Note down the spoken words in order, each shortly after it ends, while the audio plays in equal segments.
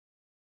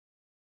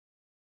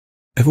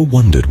Ever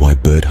wondered why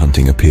bird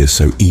hunting appears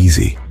so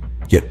easy,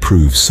 yet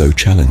proves so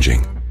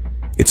challenging?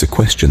 It's a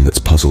question that's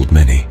puzzled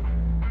many.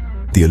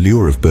 The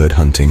allure of bird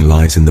hunting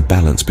lies in the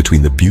balance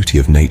between the beauty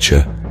of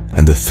nature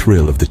and the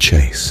thrill of the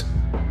chase.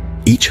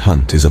 Each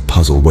hunt is a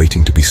puzzle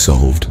waiting to be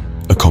solved,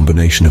 a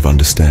combination of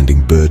understanding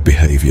bird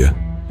behavior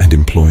and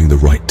employing the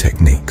right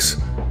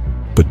techniques.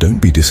 But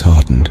don't be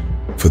disheartened,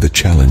 for the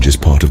challenge is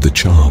part of the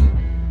charm.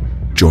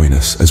 Join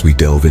us as we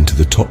delve into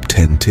the top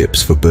 10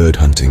 tips for bird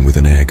hunting with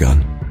an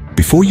airgun.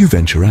 Before you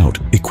venture out,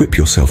 equip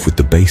yourself with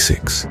the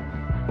basics.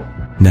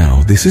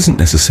 Now, this isn't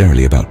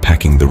necessarily about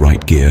packing the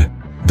right gear,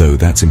 though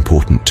that's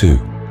important too.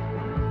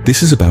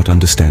 This is about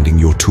understanding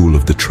your tool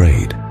of the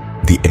trade,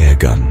 the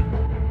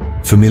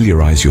airgun.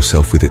 Familiarize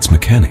yourself with its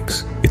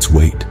mechanics, its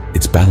weight,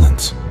 its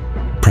balance.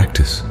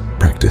 Practice,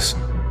 practice,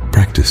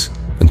 practice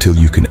until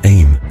you can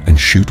aim and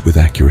shoot with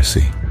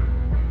accuracy.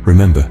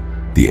 Remember,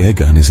 the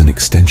airgun is an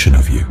extension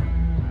of you.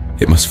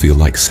 It must feel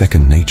like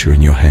second nature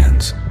in your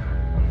hands.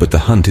 But the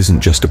hunt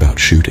isn't just about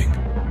shooting.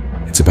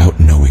 It's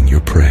about knowing your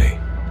prey,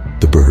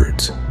 the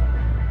birds.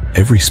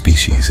 Every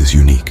species is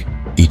unique,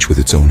 each with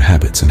its own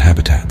habits and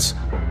habitats.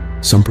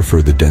 Some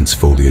prefer the dense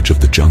foliage of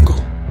the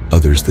jungle,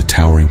 others the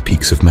towering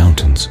peaks of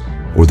mountains,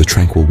 or the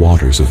tranquil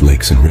waters of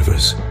lakes and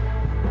rivers.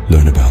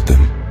 Learn about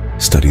them,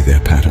 study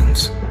their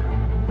patterns.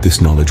 This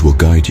knowledge will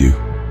guide you,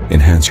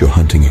 enhance your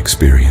hunting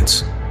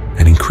experience,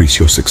 and increase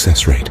your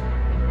success rate.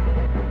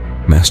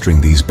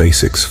 Mastering these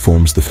basics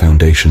forms the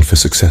foundation for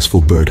successful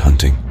bird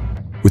hunting.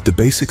 With the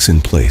basics in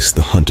place,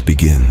 the hunt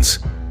begins.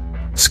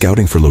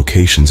 Scouting for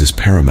locations is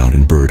paramount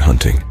in bird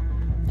hunting.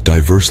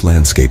 Diverse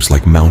landscapes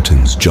like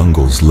mountains,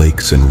 jungles,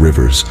 lakes, and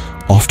rivers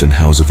often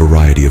house a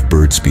variety of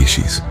bird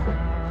species.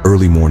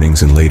 Early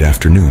mornings and late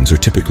afternoons are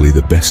typically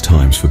the best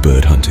times for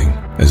bird hunting,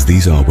 as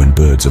these are when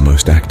birds are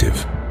most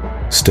active.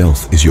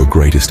 Stealth is your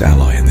greatest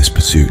ally in this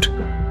pursuit.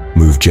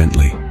 Move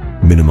gently,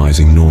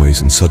 minimizing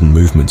noise and sudden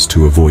movements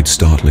to avoid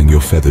startling your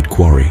feathered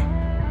quarry.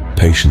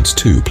 Patience,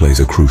 too,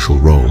 plays a crucial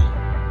role.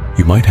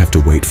 You might have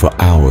to wait for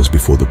hours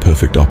before the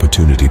perfect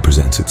opportunity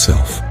presents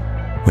itself.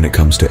 When it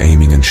comes to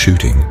aiming and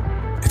shooting,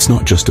 it's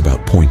not just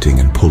about pointing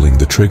and pulling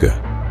the trigger.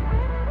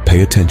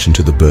 Pay attention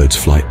to the bird's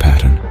flight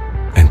pattern,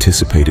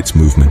 anticipate its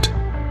movement,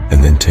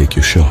 and then take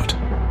your shot.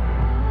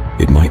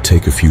 It might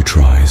take a few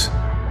tries,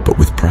 but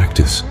with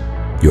practice,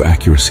 your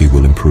accuracy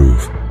will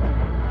improve.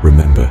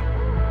 Remember,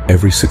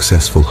 every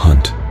successful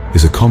hunt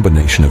is a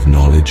combination of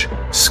knowledge,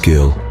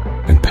 skill,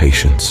 and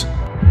patience.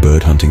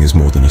 Bird hunting is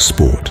more than a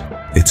sport,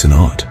 it's an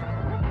art.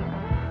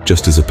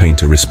 Just as a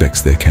painter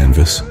respects their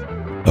canvas,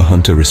 a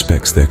hunter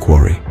respects their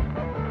quarry.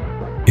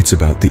 It's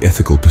about the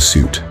ethical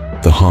pursuit,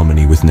 the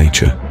harmony with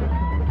nature,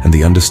 and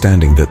the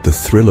understanding that the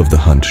thrill of the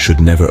hunt should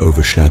never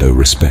overshadow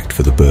respect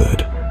for the bird.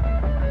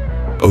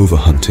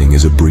 Overhunting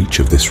is a breach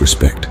of this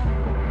respect.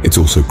 It's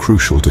also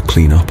crucial to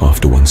clean up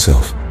after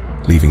oneself,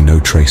 leaving no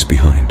trace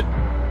behind.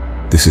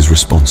 This is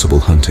responsible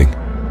hunting.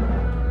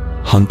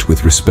 Hunt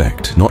with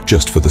respect, not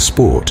just for the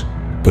sport,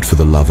 but for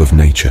the love of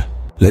nature.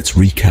 Let's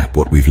recap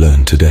what we've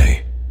learned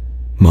today.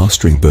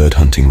 Mastering bird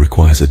hunting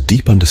requires a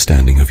deep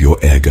understanding of your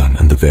airgun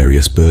and the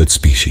various bird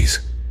species.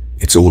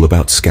 It's all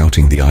about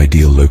scouting the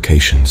ideal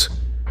locations,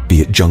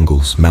 be it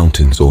jungles,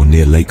 mountains, or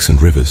near lakes and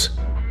rivers.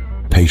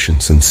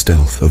 Patience and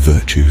stealth are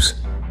virtues,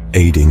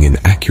 aiding in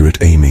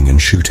accurate aiming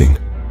and shooting.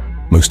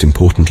 Most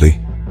importantly,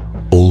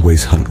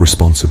 always hunt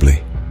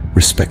responsibly,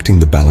 respecting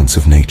the balance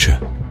of nature.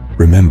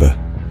 Remember,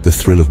 the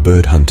thrill of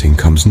bird hunting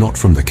comes not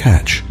from the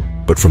catch,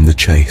 but from the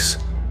chase.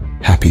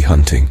 Happy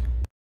hunting.